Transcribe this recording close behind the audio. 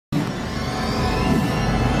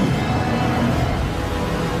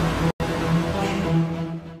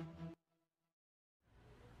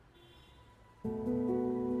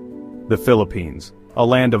The Philippines, a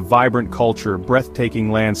land of vibrant culture,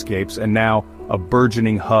 breathtaking landscapes, and now a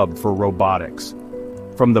burgeoning hub for robotics.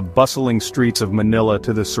 From the bustling streets of Manila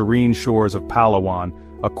to the serene shores of Palawan,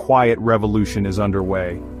 a quiet revolution is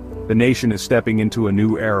underway. The nation is stepping into a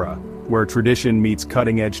new era, where tradition meets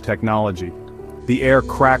cutting-edge technology. The air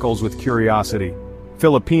crackles with curiosity.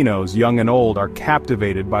 Filipinos, young and old, are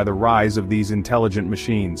captivated by the rise of these intelligent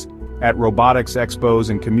machines. At robotics expos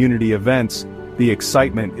and community events, the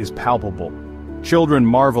excitement is palpable. Children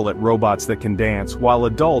marvel at robots that can dance, while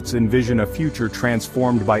adults envision a future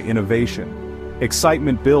transformed by innovation.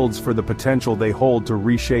 Excitement builds for the potential they hold to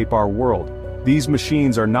reshape our world. These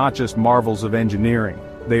machines are not just marvels of engineering,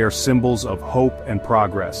 they are symbols of hope and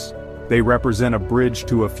progress. They represent a bridge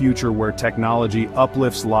to a future where technology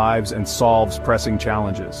uplifts lives and solves pressing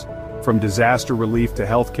challenges. From disaster relief to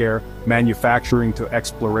healthcare, manufacturing to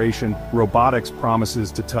exploration, robotics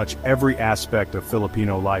promises to touch every aspect of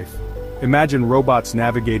Filipino life. Imagine robots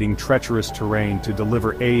navigating treacherous terrain to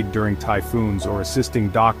deliver aid during typhoons or assisting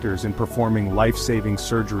doctors in performing life-saving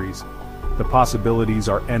surgeries. The possibilities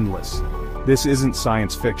are endless. This isn't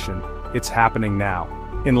science fiction, it's happening now.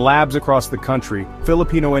 In labs across the country,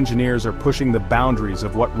 Filipino engineers are pushing the boundaries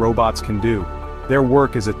of what robots can do. Their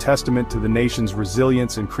work is a testament to the nation's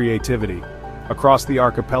resilience and creativity. Across the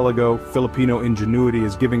archipelago, Filipino ingenuity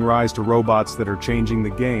is giving rise to robots that are changing the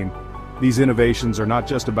game. These innovations are not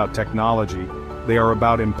just about technology, they are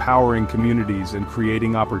about empowering communities and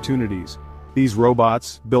creating opportunities. These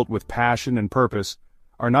robots, built with passion and purpose,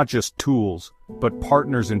 are not just tools, but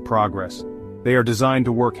partners in progress. They are designed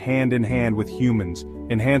to work hand in hand with humans,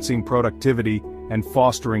 enhancing productivity and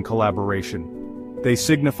fostering collaboration. They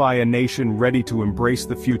signify a nation ready to embrace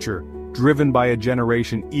the future, driven by a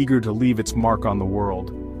generation eager to leave its mark on the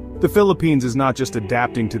world. The Philippines is not just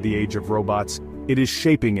adapting to the age of robots, it is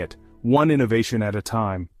shaping it, one innovation at a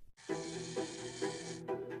time.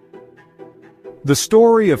 The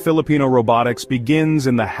story of Filipino robotics begins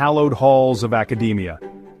in the hallowed halls of academia.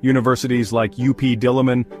 Universities like UP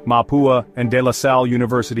Diliman, Mapua, and De La Salle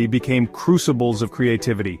University became crucibles of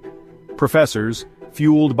creativity. Professors,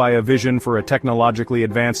 fueled by a vision for a technologically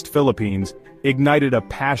advanced Philippines, ignited a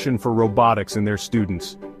passion for robotics in their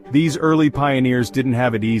students. These early pioneers didn't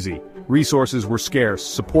have it easy. Resources were scarce,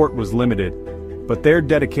 support was limited. But their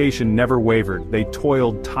dedication never wavered. They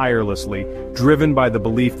toiled tirelessly, driven by the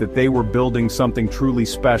belief that they were building something truly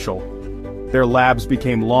special. Their labs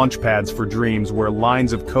became launchpads for dreams where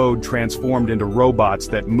lines of code transformed into robots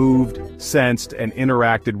that moved, sensed, and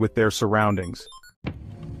interacted with their surroundings.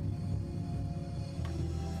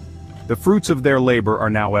 The fruits of their labor are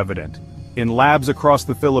now evident. In labs across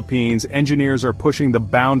the Philippines, engineers are pushing the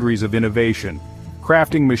boundaries of innovation,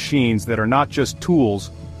 crafting machines that are not just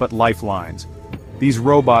tools, but lifelines. These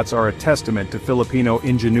robots are a testament to Filipino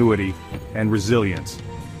ingenuity and resilience.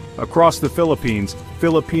 Across the Philippines,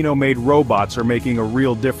 Filipino-made robots are making a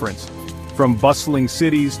real difference. From bustling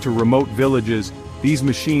cities to remote villages, these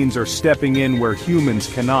machines are stepping in where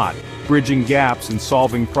humans cannot, bridging gaps and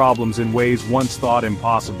solving problems in ways once thought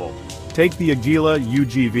impossible. Take the Agila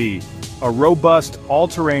UGV, a robust,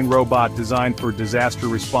 all-terrain robot designed for disaster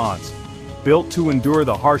response. Built to endure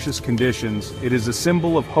the harshest conditions, it is a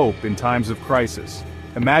symbol of hope in times of crisis.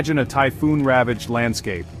 Imagine a typhoon-ravaged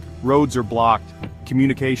landscape. Roads are blocked,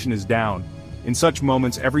 communication is down. In such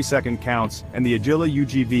moments, every second counts, and the Agila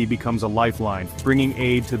UGV becomes a lifeline, bringing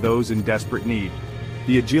aid to those in desperate need.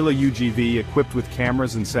 The Agila UGV, equipped with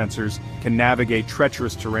cameras and sensors, can navigate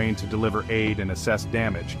treacherous terrain to deliver aid and assess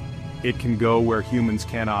damage. It can go where humans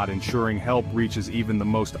cannot, ensuring help reaches even the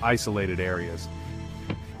most isolated areas.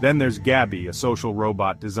 Then there's Gabby, a social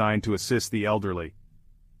robot designed to assist the elderly.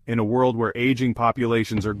 In a world where aging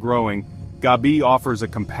populations are growing, Gabi offers a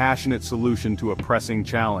compassionate solution to a pressing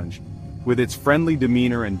challenge. With its friendly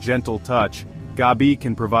demeanor and gentle touch, Gabi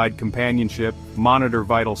can provide companionship, monitor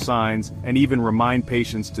vital signs, and even remind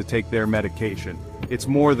patients to take their medication. It's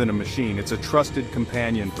more than a machine, it's a trusted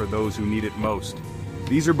companion for those who need it most.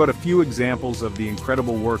 These are but a few examples of the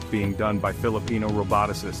incredible work being done by Filipino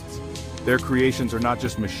roboticists. Their creations are not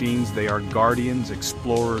just machines, they are guardians,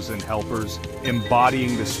 explorers, and helpers,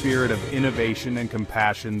 embodying the spirit of innovation and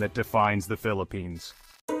compassion that defines the Philippines.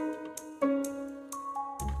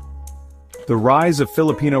 The rise of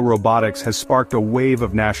Filipino robotics has sparked a wave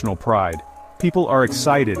of national pride. People are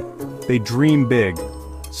excited, they dream big.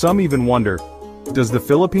 Some even wonder, does the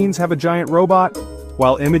Philippines have a giant robot?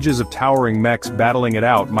 While images of towering mechs battling it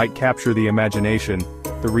out might capture the imagination,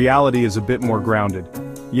 the reality is a bit more grounded.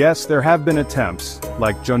 Yes, there have been attempts,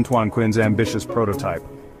 like Jun Tuanquin's ambitious prototype.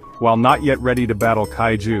 While not yet ready to battle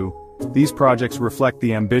kaiju, These projects reflect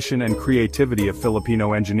the ambition and creativity of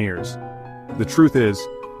Filipino engineers. The truth is,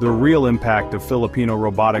 the real impact of Filipino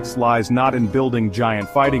robotics lies not in building giant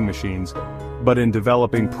fighting machines, but in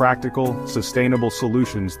developing practical, sustainable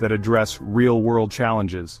solutions that address real-world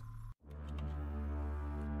challenges.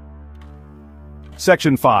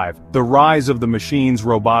 Section 5. The Rise of the Machines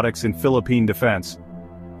Robotics in Philippine Defense.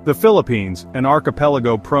 The Philippines, an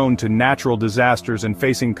archipelago prone to natural disasters and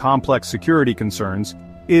facing complex security concerns,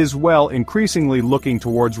 is, increasingly looking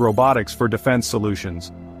towards robotics for defense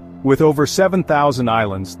solutions. With over 7,000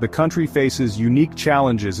 islands, the country faces unique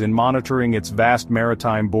challenges in monitoring its vast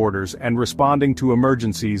maritime borders and responding to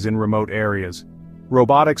emergencies in remote areas.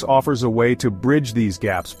 Robotics offers a way to bridge these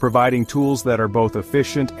gaps, providing tools that are both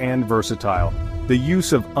efficient and versatile. The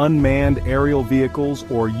use of unmanned aerial vehicles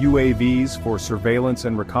or UAVs for surveillance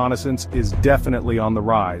and reconnaissance is definitely on the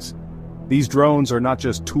rise. These drones are not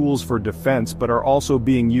just tools for defense but are also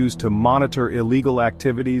being used to monitor illegal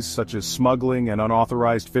activities such as smuggling and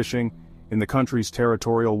unauthorized fishing in the country's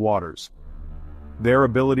territorial waters. Their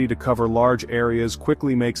ability to cover large areas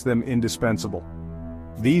quickly makes them indispensable.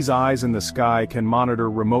 These eyes in the sky can monitor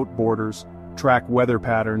remote borders, track weather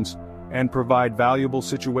patterns, and provide valuable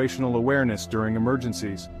situational awareness during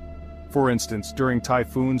emergencies. For instance, during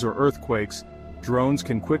typhoons or earthquakes, drones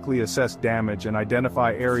can quickly assess damage and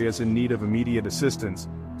identify areas in need of immediate assistance,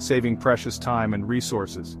 saving precious time and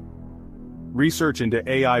resources. Research into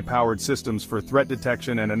AI-powered systems for threat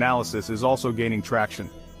detection and analysis is also gaining traction.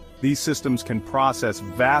 These systems can process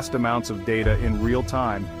vast amounts of data in real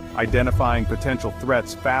time, identifying potential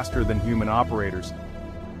threats faster than human operators.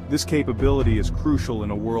 This capability is crucial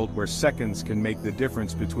in a world where seconds can make the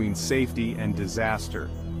difference between safety and disaster.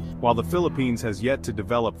 While the Philippines has yet to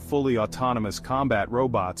develop fully autonomous combat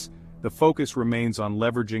robots, the focus remains on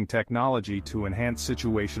leveraging technology to enhance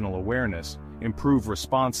situational awareness, improve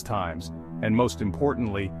response times, and most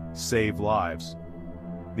importantly, save lives.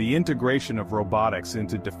 The integration of robotics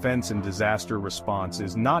into defense and disaster response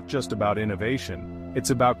is not just about innovation, it's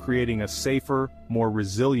about creating a safer, more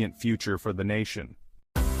resilient future for the nation.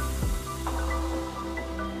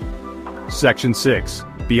 Section 6.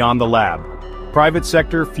 Beyond the Lab. Private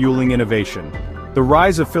sector fueling innovation. The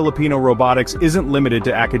rise of Filipino robotics isn't limited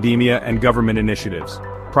to academia and government initiatives.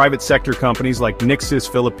 Private sector companies like Nixis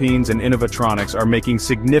Philippines and Innovatronics are making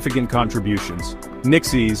significant contributions.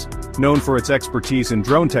 Nixis, known for its expertise in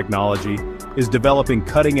drone technology, is developing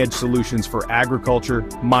cutting-edge solutions for agriculture,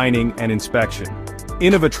 mining, and inspection.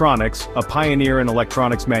 Innovatronics, a pioneer in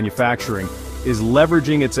electronics manufacturing, is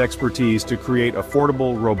leveraging its expertise to create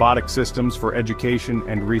affordable robotic systems for education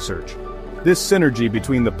and research. This synergy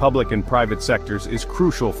between the public and private sectors is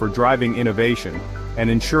crucial for driving innovation and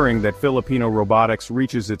ensuring that Filipino robotics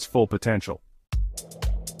reaches its full potential.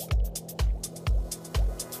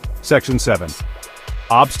 Section 7.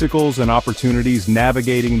 Obstacles and opportunities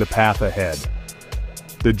navigating the path ahead.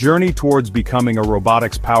 The journey towards becoming a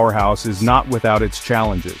robotics powerhouse is not without its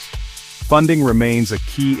challenges. Funding remains a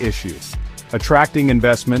key issue. Attracting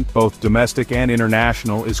investment, both domestic and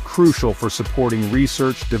international, is crucial for supporting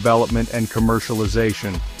research, development, and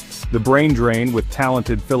commercialization. The brain drain with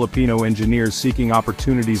talented Filipino engineers seeking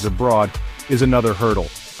opportunities abroad is another hurdle.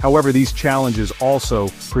 However, these challenges also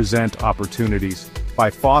present opportunities. By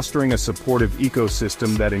fostering a supportive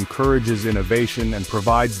ecosystem that encourages innovation and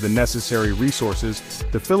provides the necessary resources,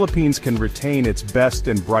 the Philippines can retain its best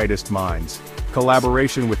and brightest minds.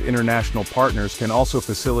 Collaboration with international partners can also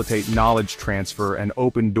facilitate knowledge transfer and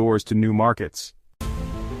open doors to new markets.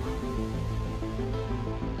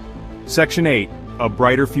 Section 8. A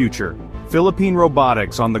Brighter Future. Philippine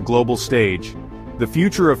Robotics on the Global Stage. The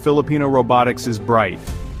future of Filipino robotics is bright.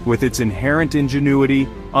 With its inherent ingenuity,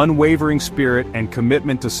 unwavering spirit, and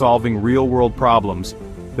commitment to solving real-world problems,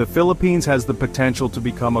 the Philippines has the potential to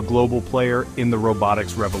become a global player in the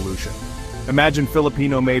robotics revolution. Imagine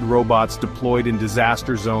Filipino-made robots deployed in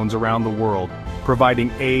disaster zones around the world,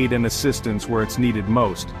 providing aid and assistance where it's needed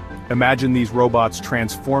most. Imagine these robots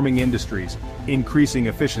transforming industries, increasing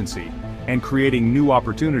efficiency, and creating new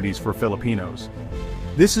opportunities for Filipinos.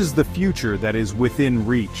 This is the future that is within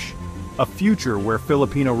reach. A future where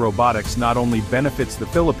Filipino robotics not only benefits the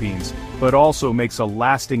Philippines, but also makes a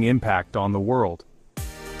lasting impact on the world.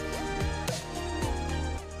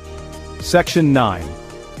 Section 9.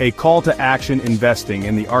 A Call to Action Investing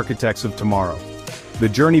in the Architects of Tomorrow. The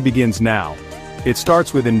journey begins now. It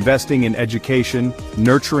starts with investing in education,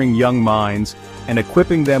 nurturing young minds, and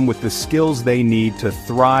equipping them with the skills they need to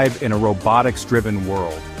thrive in a robotics-driven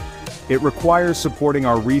world. It requires supporting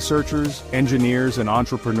our researchers, engineers, and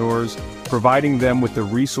entrepreneurs, providing them with the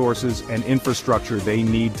resources and infrastructure they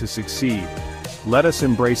need to succeed. Let us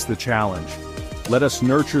embrace the challenge. Let us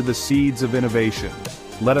nurture the seeds of innovation.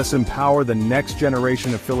 Let us empower the next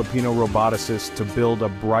generation of Filipino roboticists to build a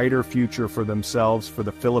brighter future for themselves, for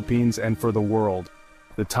the Philippines, and for the world.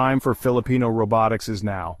 The time for Filipino robotics is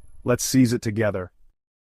now. Let's seize it together.